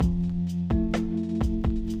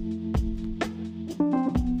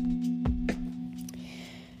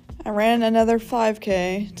ran another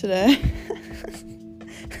 5K today.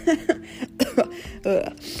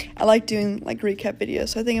 I like doing like recap videos,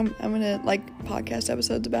 so I think I'm gonna like podcast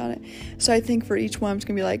episodes about it. So I think for each one, I'm just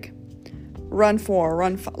gonna be like run 4,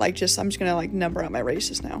 run 5, like just I'm just gonna like number out my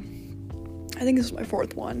races now. I think this is my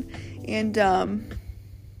 4th one, and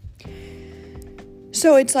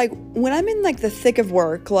so it's like when I'm in like the thick of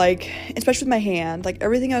work, like especially with my hand, like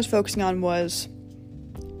everything I was focusing on was,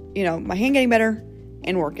 you know, my hand getting better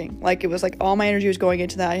and working. Like it was like all my energy was going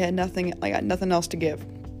into that. I had nothing else to give.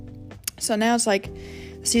 So now it's like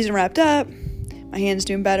the season wrapped up, my hand's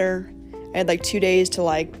doing better. I had like 2 days to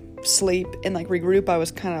like sleep and like regroup. I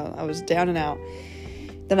was down and out.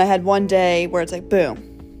 Then I had one day where it's like,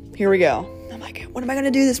 boom, here we go. I'm like, what am I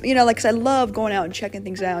gonna do this? You know, like, cause I love going out and checking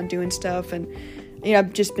things out and doing stuff. And, you know,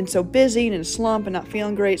 I've just been so busy and in a slump and not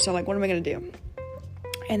feeling great. So I'm like, what am I gonna do?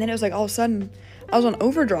 And then it was like, all of a sudden, I was on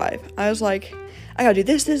overdrive. I was like, I gotta do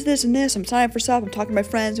this, and this. I'm signing up for stuff. I'm talking to my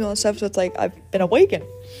friends and all that stuff. So it's like, I've been awakened.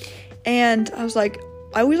 And I was like,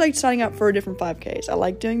 I always like signing up for different 5Ks. I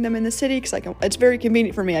like doing them in the city because it's very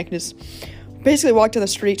convenient for me. I can just basically walk down the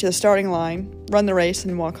street to the starting line, run the race,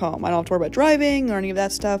 and walk home. I don't have to worry about driving or any of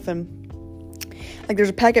that stuff. And like there's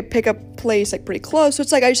a packet pickup place like pretty close. So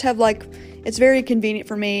it's like I just have like, it's very convenient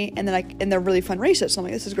for me. And then and they're really fun races. So I'm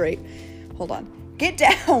like, this is great. Hold on. Get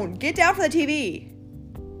down from the TV.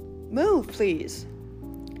 Move, please.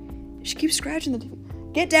 She keeps scratching the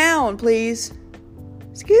TV. Get down, please.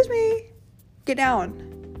 Excuse me. Get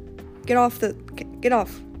down. Get off.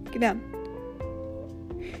 Get down.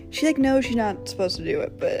 She like knows she's not supposed to do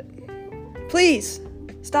it, but please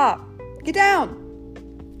stop. Get down.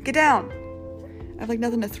 I have like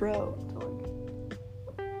nothing to throw.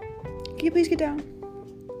 Can you please get down?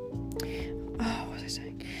 Oh, what was I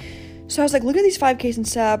saying? So I was like, look at these 5Ks and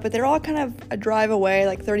stuff, but they're all kind of a drive away,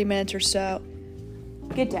 like 30 minutes or so.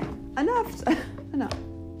 Get down. Enough.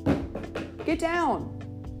 Get down.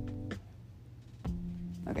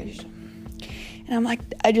 Okay. And I'm like,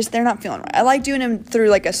 they're not feeling right. I like doing them through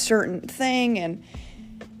like a certain thing, and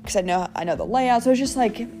because I know the layout. So it's just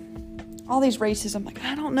like all these races. I'm like,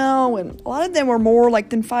 I don't know, and a lot of them were more like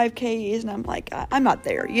than 5Ks, and I'm like, I'm not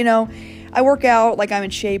there. You know, I work out, like I'm in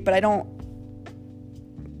shape, but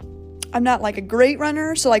I'm not like a great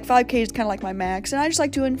runner, so like 5K is kind of like my max, and I just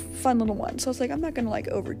like doing fun little ones. So it's like I'm not gonna like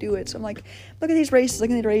overdo it. So I'm like, look at these races,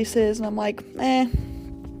 and I'm like,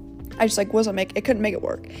 I just like couldn't make it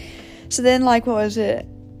work. So then like, what was it?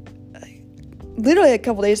 Literally a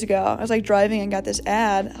couple days ago, I was like driving and got this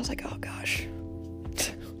ad. I was like, oh gosh,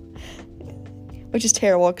 which is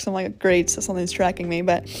terrible because I'm like, great, so something's tracking me.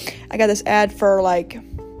 But I got this ad for like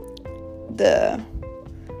the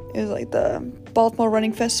Baltimore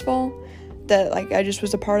Running Festival that like I just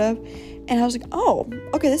was a part of, and I was like, oh,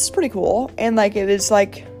 okay, this is pretty cool. And like it is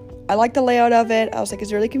like, I like the layout of it. I was like,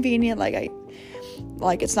 it's really convenient. Like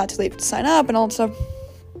it's not too late to sign up and all that stuff.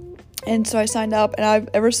 And so I signed up, and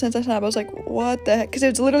ever since I signed up, I was like, what the heck? Because it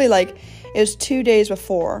was literally like, it was 2 days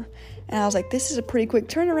before, and I was like, this is a pretty quick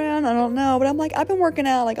turnaround. I don't know, but I'm like, I've been working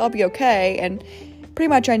out, like I'll be okay. And pretty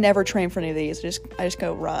much I never train for any of these. I just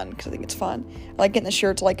go run because I think it's fun. I like getting the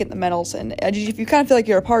shirts, I like getting the medals, and if you kind of feel like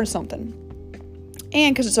you're a part of something,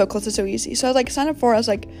 and because it's so close, it's so easy. So I was like, sign up for it. I was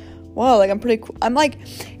like, whoa, like I'm pretty cool. I'm like,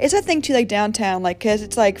 it's a thing too, like downtown, like because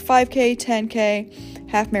it's like 5K, 10K,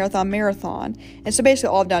 half marathon, and so basically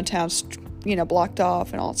all of downtown's, you know, blocked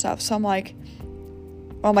off and all that stuff. So I'm like,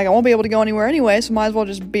 I won't be able to go anywhere anyway, so might as well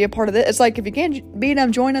just be a part of it. It's like, if you can't beat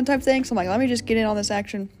them, join them type thing. So I'm like, let me just get in on this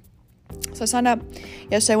action. So I signed up.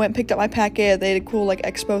 Yesterday I went and picked up my packet. They had a cool like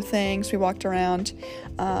expo thing, so we walked around.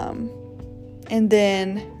 And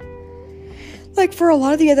then like for a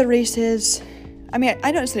lot of the other races, I mean,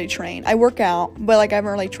 I don't necessarily train. I work out, but like I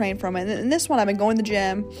haven't really trained from it. And this one I've been going to the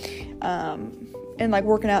gym and like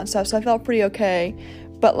working out and stuff, so I felt pretty okay.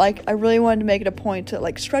 But like I really wanted to make it a point to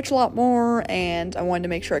like stretch a lot more, and I wanted to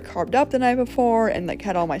make sure I carved up the night before and like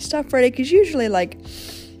had all my stuff ready, because usually like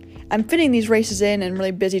I'm fitting these races in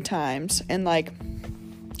really busy times, and like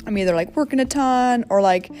I'm either like working a ton, or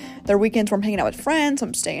like there are weekends where I'm hanging out with friends,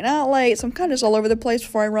 I'm staying out late, so I'm kind of just all over the place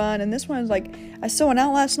before I run. And this one is like, I still went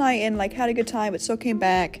out last night and like had a good time, but still came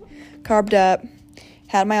back, carved up,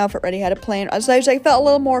 had my outfit ready, had a plan. I felt a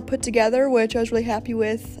little more put together, which I was really happy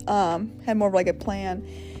with. Had more of like a plan.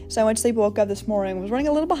 So I went to sleep, woke up this morning, was running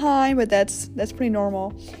a little behind, but that's pretty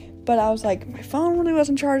normal. But I was like, my phone really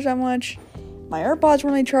wasn't charged that much, my AirPods weren't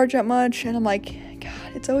really charged that much, and I'm like,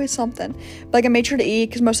 God, it's always something. But like I made sure to eat,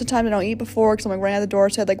 because most of the time I don't eat before, because I'm like running out the door.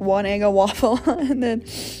 So I had like one Eggo waffle and then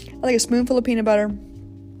like a spoonful of peanut butter.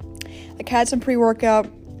 Like had some pre-workout,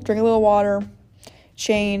 drink a little water,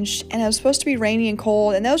 changed, and it was supposed to be rainy and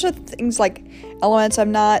cold, and those are things, like, elements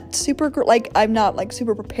I'm not super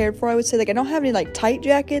prepared for, I would say. Like, I don't have any, like, tight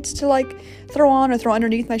jackets to, like, throw on or throw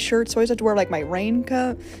underneath my shirt, so I always have to wear, like, my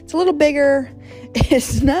raincoat. It's a little bigger.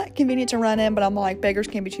 It's not convenient to run in, but I'm like, beggars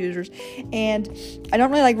can't be choosers. And I don't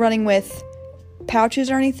really like running with pouches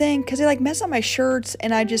or anything, because they, like, mess up my shirts,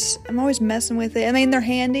 and I'm always messing with it. I mean, they're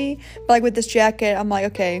handy, but, like, with this jacket, I'm like,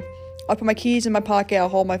 okay, I'll put my keys in my pocket, I'll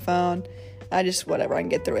hold my phone, whatever, I can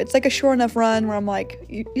get through it. It's like a short enough run where I'm like,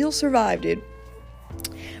 you'll survive, dude.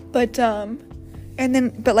 But,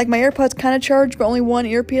 like, my AirPods kind of charged, but only one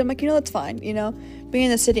earpiece. I'm like, that's fine, Being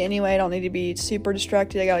in the city anyway, I don't need to be super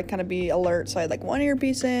distracted. I gotta kind of be alert. So I had, like, one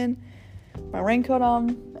earpiece in, my raincoat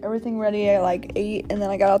on, everything ready. I, like, ate, and then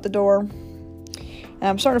I got out the door. And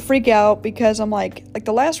I'm starting to freak out because I'm like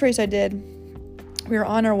the last race I did, we were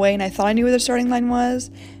on our way, and I thought I knew where the starting line was,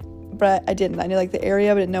 but I didn't. I knew, like, the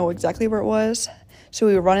area, but didn't know exactly where it was. So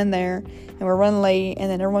we were running there, and we're running late, and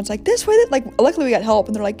then everyone's like, this way, like, luckily we got help,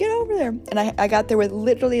 and they're like, get over there. And I got there with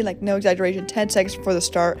literally, like, no exaggeration, 10 seconds before the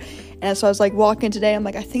start. And so I was, like, walking today, I'm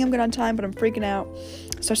like, I think I'm good on time, but I'm freaking out.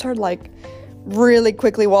 So I started, like, really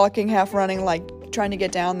quickly walking, half running, like, trying to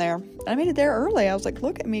get down there. And I made it there early. I was like,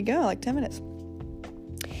 look at me go, like, 10 minutes.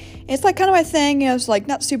 And it's, like, kind of my thing, it's, like,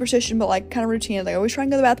 not superstition, but, like, kind of routine. Like, I always try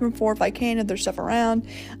and go to the bathroom before if I can, if there's stuff around.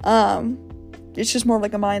 It's just more of,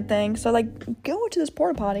 like, a mind thing. So, like, go to this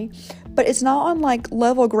porta potty, but it's not on, like,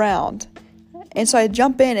 level ground. And so I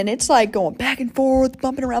jump in, and it's, like, going back and forth,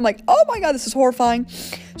 bumping around. I'm like, oh my god, this is horrifying.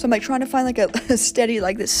 So I'm, like, trying to find, like, a steady,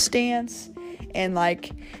 like, this stance, and,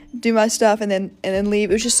 like, do my stuff, and then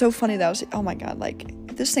leave. It was just so funny that I was like, oh my god, like,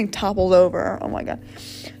 if this thing toppled over, oh my god.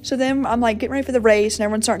 So then I'm, like, getting ready for the race, and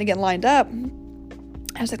everyone's starting to get lined up.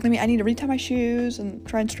 I was like, I need to retie my shoes and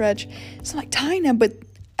try and stretch. So I'm, like, tying them, but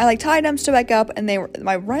I, like, tied them, stood back up, and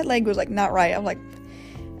my right leg was, like, not right. I'm like,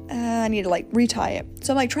 I need to, like, retie it.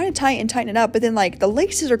 So I'm, like, trying to tie it and tighten it up, but then, like, the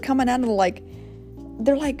laces are coming out of the, like,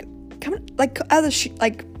 they're, like, coming, like, out of the,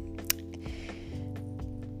 like,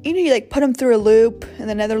 you, like, put them through a loop, and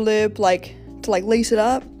then another loop, like, to, like, lace it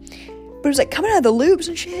up. But it was, like, coming out of the loops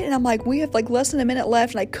and shit, and I'm, like, we have, like, less than a minute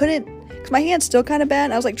left, and I couldn't, because my hand's still kind of bad,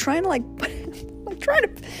 and I was, like, trying to, like, put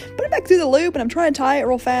it back through the loop, and I'm trying to tie it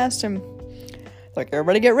real fast, and like,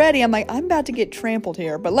 everybody get ready. I'm like, I'm about to get trampled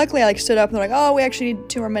here. But luckily, I, like, stood up, and they're like, oh, we actually need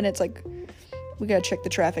 2 more minutes. Like, we gotta check the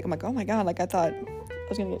traffic. I'm like, oh my god, like, I thought I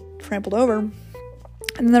was gonna get trampled over. And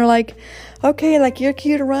then they're like, okay, like, your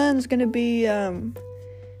cue to run is gonna be,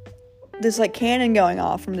 this, like, cannon going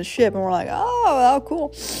off from the ship. And we're like, oh,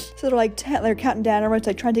 cool. So they're like, they're counting down. Everyone's,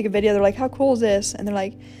 like, trying to take a video. They're like, how cool is this? And they're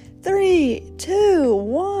like, 3, 2,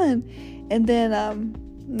 1. And then,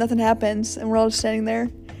 nothing happens. And we're all just standing there.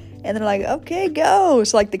 And they're like, okay, go.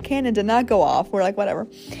 So, like, the cannon did not go off. We're like, whatever.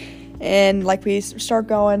 And, like, we start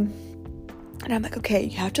going. And I'm like, okay,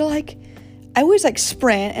 you have to, like, I always, like,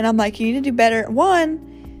 sprint. And I'm like, you need to do better.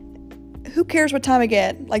 1, who cares what time I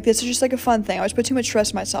get? Like, this is just, like, a fun thing. I always put too much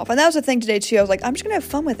stress on myself. And that was the thing today, too. I was like, I'm just going to have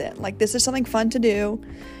fun with it. Like, this is something fun to do.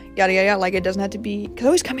 Yada, yada, yada. Like, it doesn't have to be, because I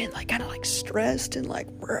always come in, like, kind of, like, stressed and, like,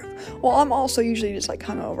 well, I'm also usually just, like,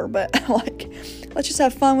 hungover. But, like, let's just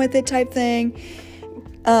have fun with it type thing.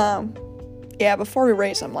 Yeah, before we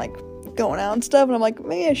race, I'm, like, going out and stuff, and I'm like,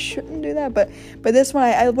 maybe I shouldn't do that, but this one,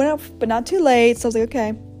 I went out, but not too late, so I was like,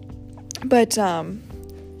 okay, but, I'm,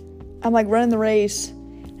 like, running the race,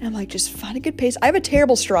 and I'm, like, just find a good pace. I have a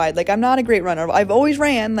terrible stride. Like, I'm not a great runner. I've always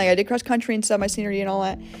ran, like, I did cross country and stuff, my senior year and all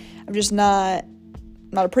that. I'm just not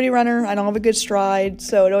a pretty runner. I don't have a good stride,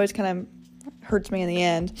 so it always kind of hurts me in the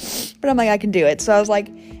end, but I'm like, I can do it. So I was like,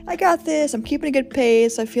 I got this. I'm keeping a good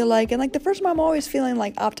pace, I feel like. And, like, the first time I'm always feeling,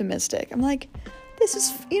 like, optimistic. I'm like, this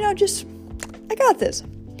is, just, I got this.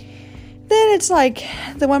 Then it's like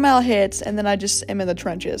the 1 mile hits, and then I just am in the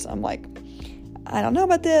trenches. I'm like, I don't know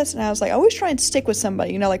about this. And I was like, I always try and stick with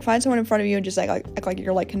somebody, like, find someone in front of you and just, like act like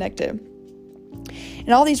you're, like, connected.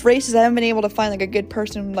 In all these races, I haven't been able to find, like, a good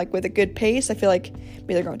person, like, with a good pace. I feel like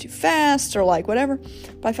maybe they're going too fast or, like, whatever.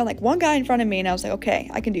 But I found, like, one guy in front of me, and I was like, okay,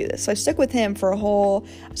 I can do this. So I stuck with him for a whole,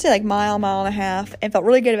 I'd say, like, mile and a half, and felt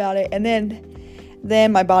really good about it. And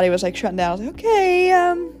then my body was, like, shutting down. I was like, okay,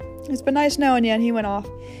 it's been nice knowing you. And he went off.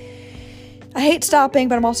 I hate stopping,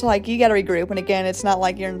 but I'm also like, you got to regroup. And again, it's not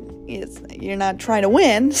like you're not trying to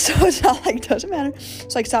win, so it's not like it doesn't matter. So,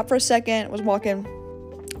 like, stopped for a second, was walking,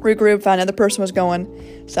 regrouped, found another person was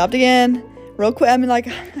going, stopped again, real quick. I mean, like,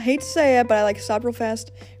 I hate to say it, but I, like, stopped real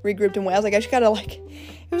fast, regrouped, and went. I was like, I just gotta, like,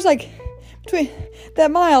 it was like between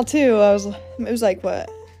that mile too. It was like, what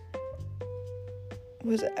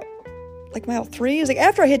was it? Like mile 3? It was like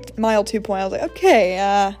after I hit mile 2 point, I was like,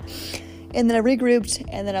 okay, And then I regrouped,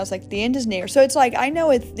 and then I was like, the end is near. So it's like, I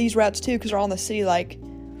know these routes too, because they're all in the city, like,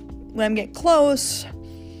 when I'm getting close,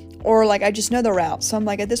 or like, I just know the route. So I'm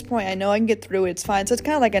like, at this point, I know I can get through it, it's fine. So it's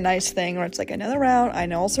kind of like a nice thing, where it's like, another route, I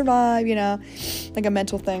know I'll survive, you know, like a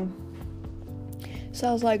mental thing. So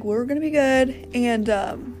I was like, we're gonna be good,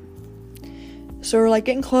 and, so we're, like,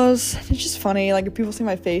 getting close. It's just funny. Like, if people see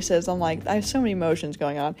my faces, I'm like, I have so many emotions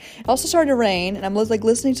going on. It also started to rain, and I'm, like,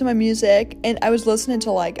 listening to my music, and I was listening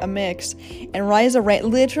to, like, a mix, and Rise of Rain,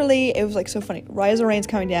 literally, it was, like, so funny. Rise of Rain's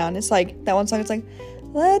coming down. It's, like, that one song, it's, like,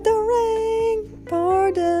 let the rain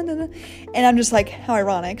pour down, and I'm just, like, how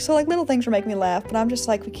ironic. So, like, little things were making me laugh, but I'm just,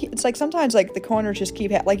 like, it's, like, sometimes, like, the corners just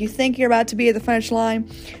keep, like, you think you're about to be at the finish line,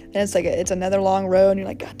 and it's, like, it's another long road, and you're,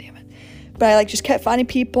 like, God damn it. But I, like, just kept finding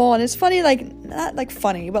people, and it's funny, like, not, like,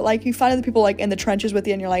 funny, but, like, you find other people, like, in the trenches with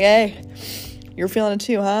you, and you're like, hey, you're feeling it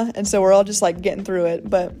too, huh? And so we're all just, like, getting through it,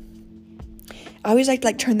 but I always like to,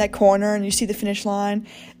 like, turn that corner, and you see the finish line.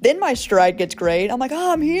 Then my stride gets great. I'm like,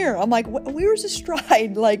 oh, I'm here. I'm like, where's the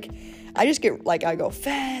stride? Like, I just get, like, I go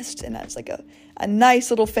fast, and that's, like, a nice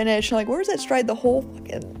little finish. I'm like, where's that stride the whole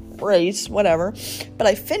fucking race? Whatever. But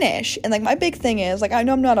I finish, and, like, my big thing is, like, I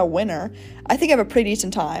know I'm not a winner. I think I have a pretty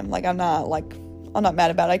decent time. Like, I'm not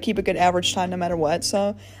mad about it. I keep a good average time no matter what,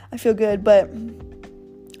 so I feel good. But,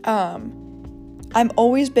 I'm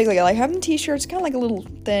always big, like having t-shirts, kind of like a little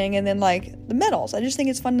thing, and then, like, the medals. I just think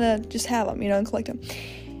it's fun to just have them, you know, and collect them.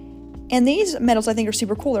 And these medals, I think, are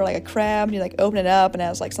super cool. They're like a crab, and you, like, open it up, and it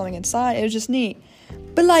has, like, something inside. It was just neat.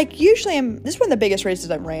 But, like, usually this is one of the biggest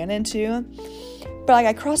races I've ran into. But, like,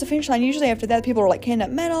 I crossed the finish line. Usually after that, people were, like, handing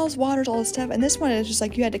up medals, waters, all this stuff. And this one is just,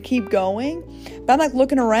 like, you had to keep going. But I'm, like,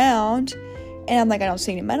 looking around, and I'm, like, I don't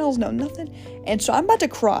see any medals, no nothing. And so I'm about to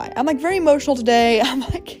cry. I'm, like, very emotional today. I'm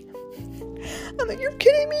like, you're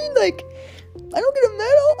kidding me? Like, I don't get a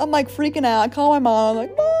medal? I'm, like, freaking out. I call my mom. I'm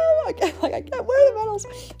like, Mom, I can't, where are the medals?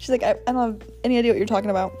 She's like, I don't have any idea what you're talking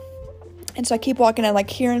about. And so I keep walking, and, like,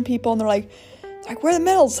 hearing people, and they're like, where are the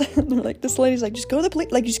medals? And they're like, this lady's like, just go to the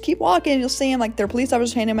police, like, just keep walking, you'll see them, like, they're police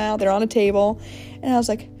officers handing them out, they're on a table. And I was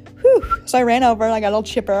like, whew. So I ran over, and I got all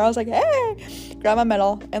chipper. I was like, hey, grab my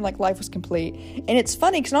medal, and, like, life was complete. And it's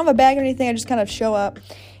funny, because I don't have a bag or anything, I just kind of show up,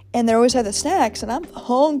 and they always have the snacks, and I'm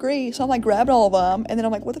hungry, so I'm, like, grabbing all of them, and then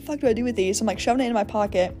I'm like, what the fuck do I do with these? So I'm, like, shoving it in my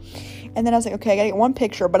pocket, and then I was like, okay, I gotta get one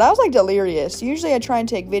picture, but I was, like, delirious. Usually I try and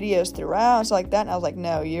take videos throughout, so like that, and I was like,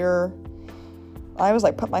 no, I was,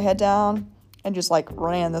 like, put my head down, and just, like,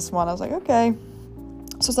 ran this one. I was like, okay.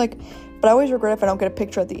 So it's like, but I always regret if I don't get a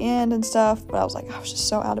picture at the end and stuff, but I was like, I was just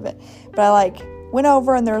so out of it. But I, like, went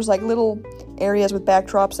over, and there was, like, little areas with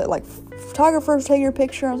backdrops that, like, photographers take your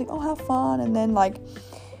picture. I was like, oh, have fun. And then, like,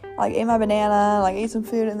 ate my banana, like, ate some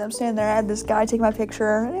food, and then I'm standing there, I had this guy take my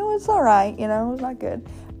picture, and it was alright, you know, it was not good.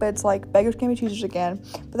 But it's like, beggars can't be choosers again.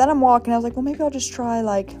 But then I'm walking, I was like, well, maybe I'll just try,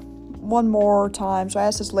 like, one more time. So I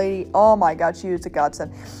asked this lady, oh my god, she was a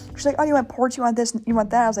godsend. She's like, oh, you want porch, you want this, you want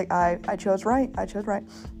that? I was like, I chose right.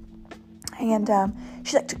 And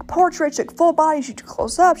she's like, took portrait, she took full body, she took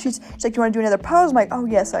close up. She's like, do you want to do another pose? I'm like, oh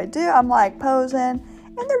yes, I do. I'm, like, posing,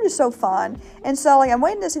 and they're just so fun. And so, like, I'm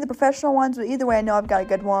waiting to see the professional ones, but either way, I know I've got a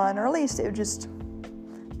good one, or at least it was just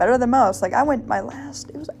better than most. Like, I went it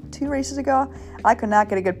was like 2 races ago, I could not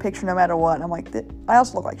get a good picture no matter what. I'm like, I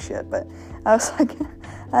also look like shit, but I was like,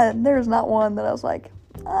 there's not one that I was like,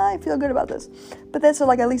 I feel good about this. But then, so,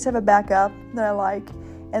 like, I at least have a backup that I like.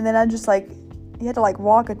 And then I just, like, you had to, like,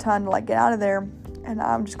 walk a ton to, like, get out of there. And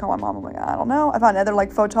I'm just calling my mom. I'm like, I don't know. I found another,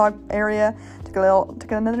 like, photo area, took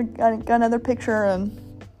another picture, and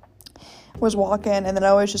was walking. And then I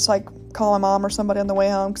always just, like, call my mom or somebody on the way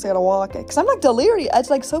home because I gotta walk it. Because I'm, like, delirious. It's,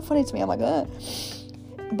 like, so funny to me. I'm like,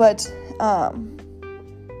 But,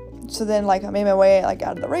 so then, like, I made my way, like,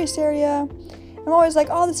 out of the race area. I'm always like,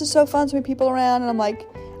 oh, this is so fun, so many people around, and I'm like,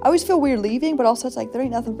 I always feel weird leaving, but also it's like, there ain't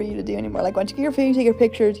nothing for you to do anymore. Like, once you get your food, you take your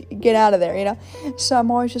pictures, you get out of there, you know? So I'm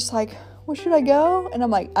always just like, well, should I go? And I'm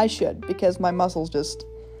like, I should, because my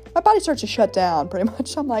body starts to shut down, pretty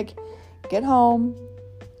much. I'm like, get home,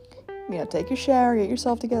 you know, take your shower, get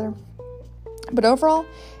yourself together. But overall,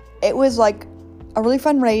 it was, like, a really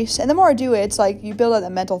fun race, and the more I do it, it's like, you build up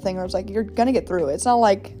that mental thing where it's like, you're gonna get through it. It's not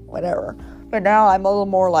like, whatever. But now I'm a little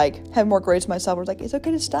more, like, have more grace to myself, where it's like, it's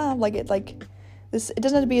okay to stop, like, it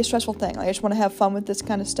doesn't have to be a stressful thing. Like, I just want to have fun with this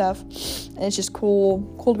kind of stuff, and it's just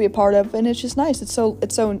cool to be a part of, and it's just nice. It's so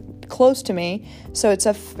close to me, so it's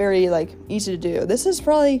a very, like, easy to do. This is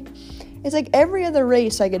probably, it's like every other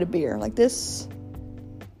race I get a beer. Like, this,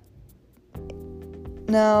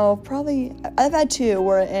 no, probably, I've had 2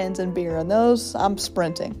 where it ends in beer, and those, I'm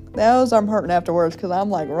sprinting. Those, I'm hurting afterwards, because I'm,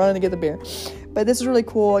 like, running to get the beer. But this is really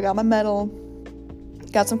cool. I got my medal.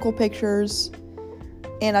 got some cool pictures,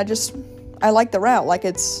 and I like the route. Like,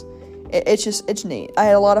 it's neat. I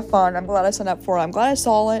had a lot of fun. I'm glad I signed up for it. I'm glad I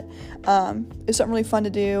saw it. It's something really fun to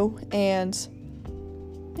do, and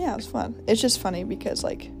yeah, it was fun. It's just funny because,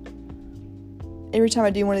 like, every time I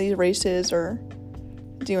do one of these races or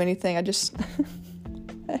do anything, I just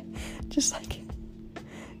like,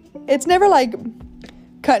 it's never like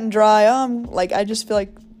cut and dry. Like, I just feel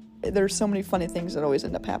like there's so many funny things that always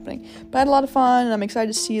end up happening. But I had a lot of fun, and I'm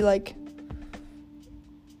excited to see, like,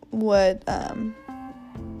 what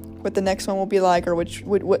the next one will be like, or which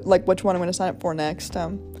one I'm going to sign up for next.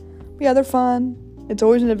 But yeah, they're fun. It's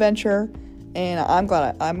always an adventure, and I'm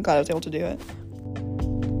glad I was able to do it.